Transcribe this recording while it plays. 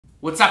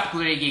What's up,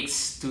 culinary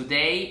geeks?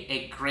 Today,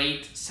 a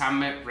great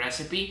summer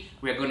recipe.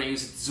 We're gonna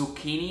use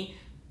zucchini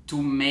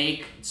to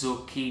make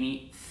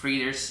zucchini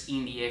fritters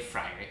in the air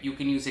fryer. You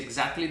can use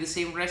exactly the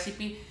same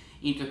recipe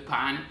into a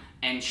pan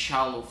and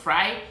shallow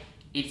fry.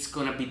 It's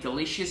gonna be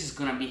delicious, it's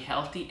gonna be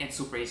healthy and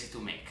super easy to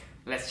make.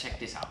 Let's check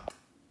this out.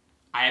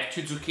 I have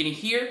 2 zucchini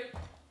here.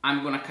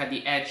 I'm gonna cut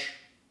the edge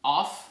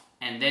off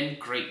and then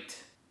grate.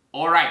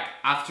 Alright,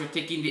 after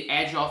taking the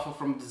edge off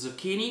from the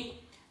zucchini,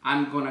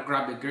 I'm gonna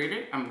grab the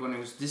grater. I'm gonna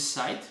use this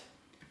side,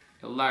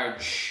 a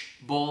large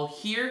bowl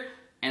here,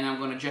 and I'm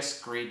gonna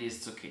just grate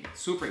this zucchini.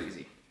 Super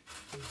easy.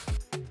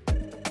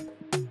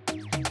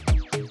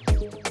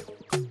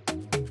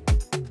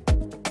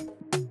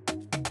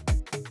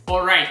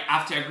 Alright,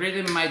 after I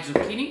grated my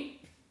zucchini,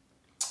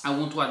 I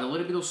want to add a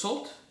little bit of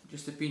salt,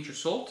 just a pinch of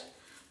salt.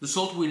 The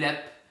salt will help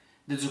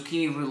the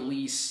zucchini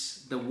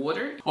release the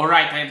water.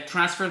 Alright, I have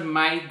transferred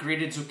my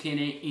grated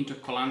zucchini into a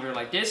colander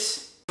like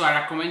this. So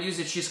I recommend use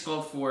a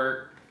cheesecloth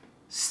for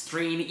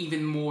strain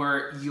even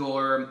more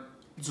your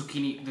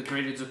zucchini, the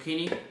grated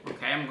zucchini.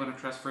 Okay, I'm gonna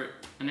transfer it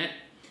in it,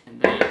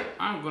 and then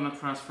I'm gonna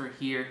transfer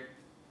here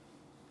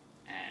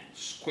and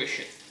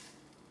squish it.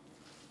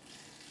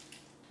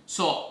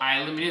 So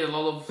I eliminated a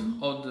lot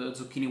of the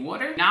zucchini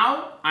water.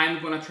 Now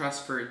I'm gonna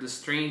transfer the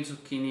strained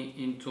zucchini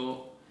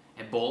into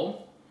a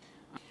bowl.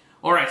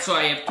 Alright, so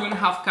I have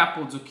 2.5 cups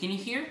of zucchini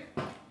here,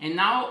 and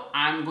now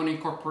I'm gonna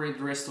incorporate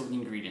the rest of the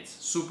ingredients.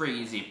 Super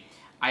easy.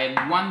 I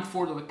have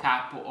 1/4 of a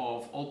cup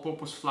of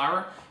all-purpose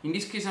flour. In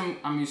this case,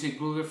 I'm using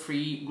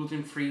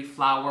gluten-free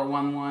flour,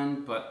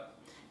 1/1, but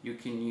you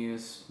can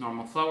use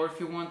normal flour if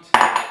you want.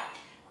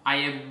 I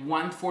have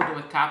 1/4 of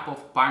a cup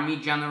of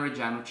Parmigiano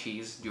Reggiano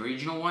cheese, the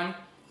original one.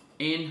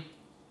 I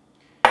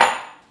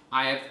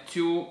have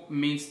 2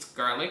 minced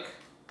garlic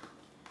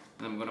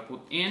that I'm gonna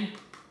put in.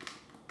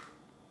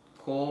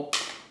 Cool.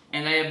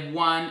 And I have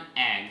 1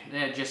 egg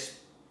that I just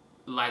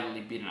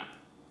lightly beaten up.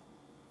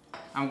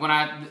 I'm gonna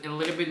add a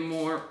little bit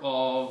more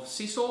of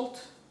sea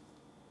salt,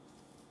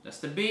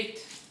 just a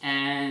bit,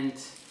 and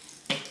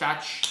a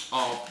touch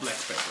of black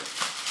pepper.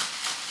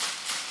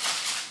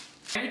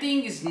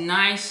 Everything is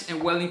nice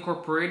and well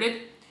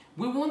incorporated.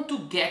 We want to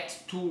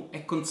get to a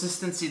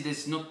consistency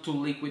that's not too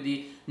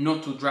liquidy,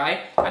 not too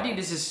dry. I think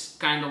this is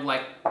kind of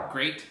like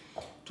great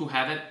to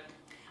have it.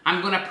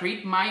 I'm gonna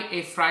preheat my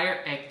air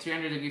fryer at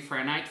 300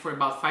 Fahrenheit for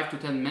about 5 to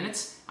 10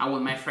 minutes. I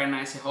want my fryer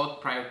nice and hot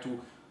prior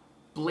to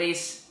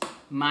place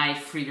my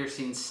fritters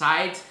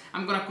inside.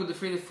 I'm gonna cook the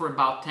fritter for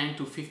about 10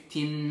 to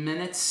 15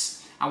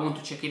 minutes. I want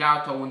to check it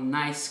out. I want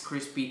nice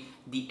crispy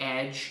the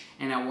edge,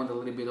 and I want a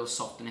little bit of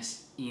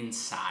softness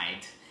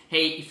inside.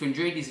 Hey, if you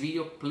enjoyed this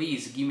video,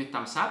 please give me a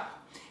thumbs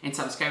up and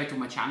subscribe to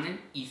my channel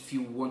if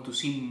you want to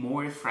see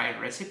more fryer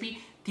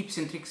recipe, tips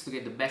and tricks to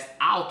get the best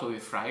out of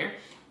your fryer,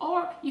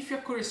 or if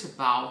you're curious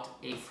about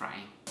air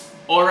frying.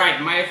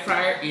 Alright, my air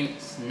fryer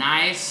is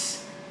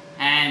nice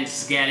and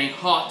it's getting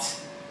hot.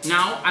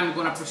 Now I'm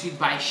gonna proceed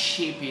by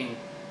shaping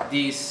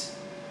these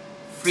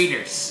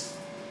fritters.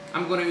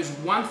 I'm gonna use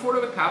 1/4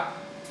 of a cup,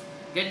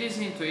 get this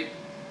into it,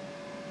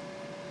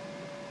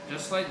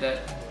 just like that.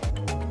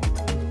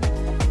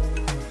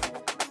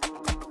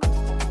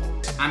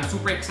 I'm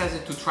super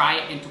excited to try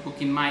and to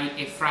cook in my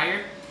air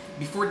fryer.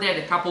 Before that,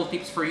 a couple of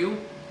tips for you.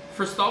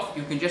 First off,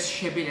 you can just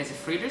shape it as a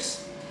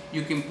fritters.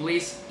 You can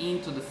place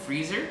into the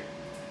freezer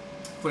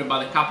for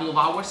about a couple of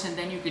hours, and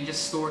then you can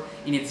just store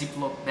in a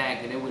Ziploc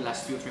bag and it will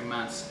last 2 or 3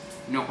 months.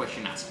 No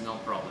question asked, no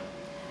problem.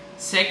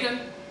 Second,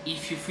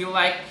 if you feel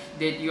like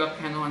that you are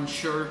kind of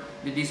unsure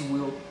that this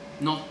will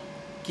not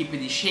keep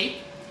it in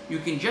shape, you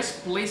can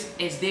just place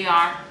as they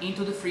are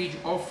into the fridge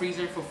or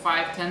freezer for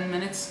 5-10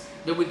 minutes.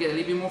 They will get a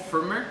little bit more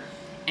firmer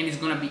and it's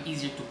gonna be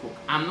easier to cook.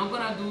 I'm not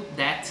gonna do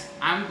that.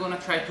 I'm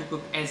gonna try to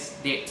cook as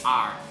they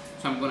are.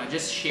 So I'm gonna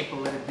just shape a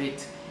little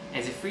bit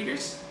as a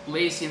fritters,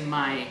 place in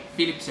my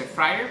Philips air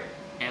fryer,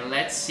 and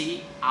let's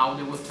see how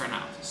they will turn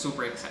out.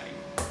 Super exciting.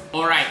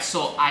 Alright,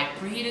 so I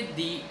preheated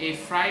the air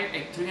fryer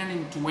at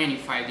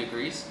 325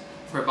 degrees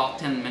for about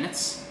 10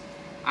 minutes.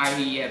 I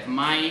have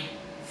my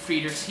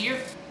fritters here.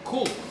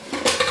 Cool.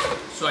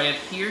 So I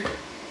have here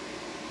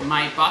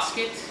my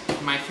basket.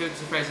 My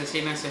Philips air fryer is the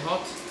same as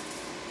hot.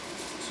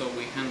 So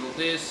we handle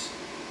this.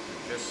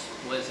 Just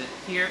place it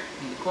here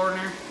in the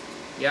corner.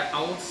 Yeah,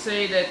 I would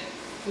say that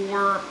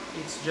 4,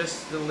 it's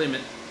just the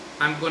limit.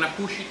 I'm gonna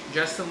push it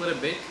just a little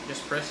bit,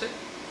 just press it.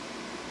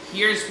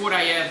 Here's what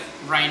I have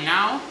right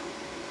now.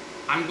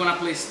 I'm gonna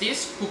place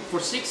this, cook for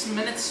 6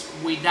 minutes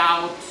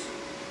without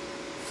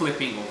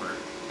flipping over.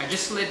 I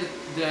just let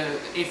the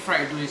air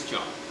fryer do its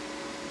job.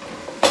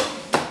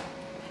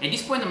 At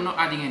this point, I'm not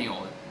adding any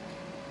oil.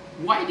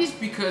 Why this?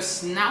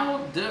 Because now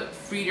the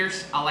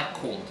fritters are like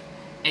cold.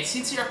 And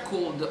since they are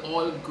cold, the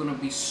oil is gonna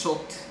be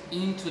soaked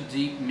into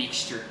the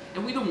mixture.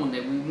 And we don't want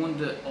that. We want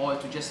the oil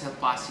to just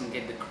help us and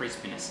get the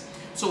crispiness.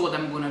 So what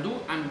I'm gonna do,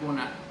 I'm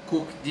gonna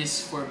cook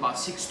this for about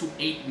 6 to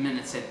 8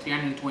 minutes at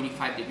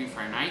 325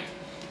 Fahrenheit.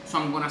 So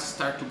I'm gonna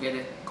start to get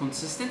a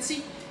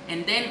consistency,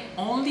 and then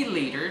only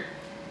later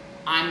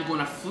I'm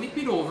gonna flip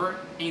it over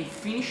and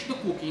finish the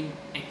cooking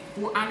at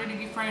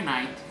 400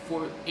 Fahrenheit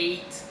for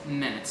 8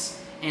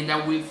 minutes. And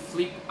I will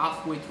flip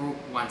halfway through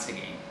once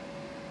again.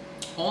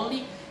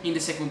 Only in the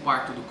second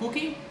part of the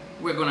cooking,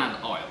 we're gonna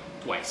add oil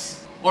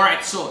twice.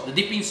 Alright, so the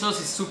dipping sauce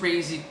is super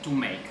easy to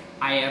make.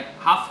 I have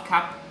half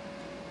cup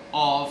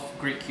of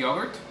Greek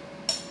yogurt.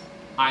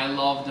 I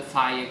love the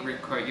Fryer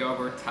Greek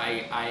yogurt.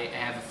 I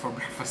have it for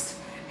breakfast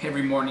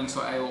every morning,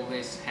 so I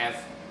always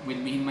have with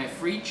me in my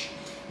fridge.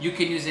 You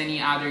can use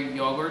any other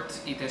yogurt.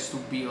 It has to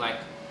be like,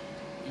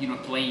 you know,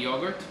 plain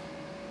yogurt.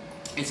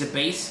 It's a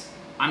base.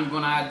 I'm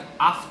gonna add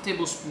half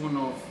tablespoon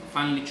of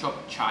finely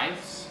chopped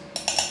chives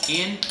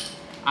in.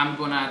 I'm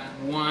gonna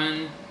add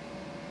 1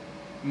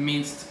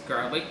 minced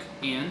garlic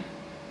in.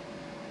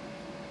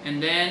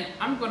 And then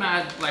I'm gonna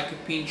add like a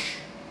pinch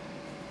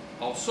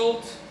of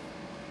salt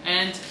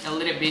and a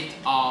little bit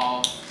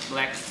of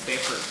black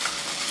pepper.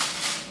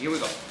 Here we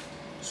go.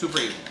 Super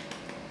easy.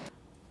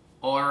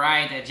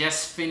 Alright, I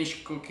just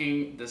finished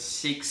cooking the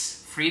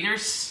 6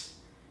 fritters.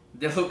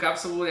 They look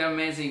absolutely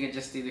amazing. I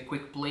just did a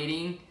quick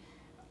plating.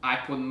 I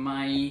put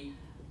my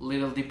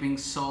little dipping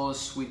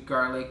sauce with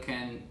garlic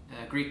and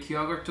Greek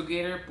yogurt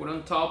together, put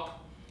on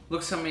top.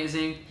 Looks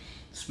amazing.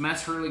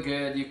 Smells really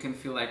good. You can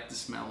feel like the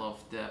smell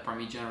of the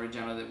Parmigiano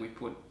Reggiano that we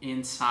put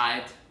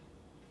inside.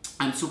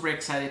 I'm super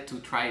excited to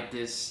try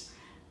this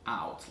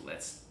out.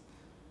 Let's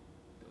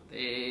do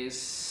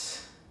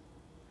this.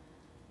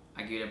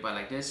 I give it a bite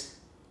like this.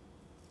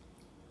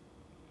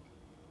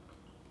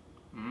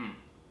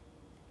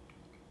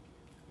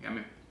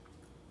 Yummy.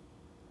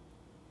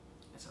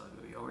 That's a little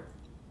bit of yogurt.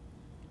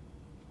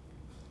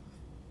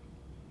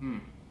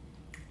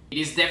 It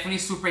is definitely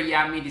super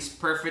yummy. This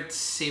perfect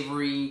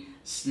savory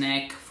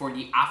snack for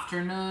the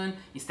afternoon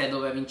instead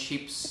of having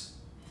chips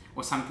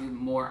or something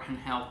more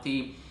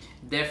unhealthy.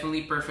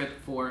 Definitely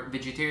perfect for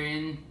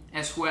vegetarian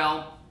as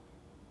well.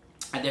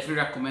 I definitely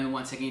recommend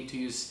once again to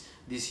use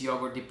this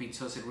yogurt dipping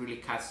sauce. It really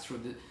cuts through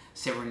the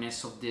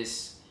savoriness of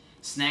this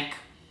snack.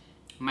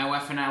 My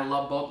wife and I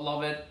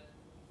love it.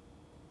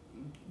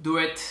 Do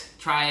it,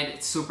 try it,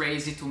 it's super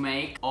easy to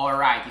make.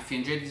 Alright, if you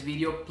enjoyed this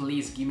video,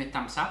 please give me a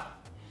thumbs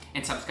up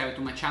and subscribe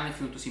to my channel if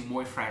you want to see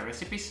more fried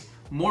recipes,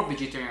 more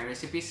vegetarian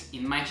recipes.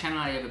 In my channel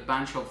I have a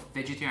bunch of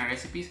vegetarian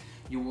recipes.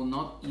 You will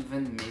not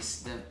even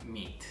miss the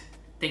meat.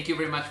 Thank you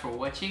very much for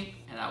watching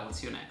and I will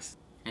see you next.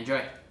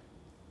 Enjoy!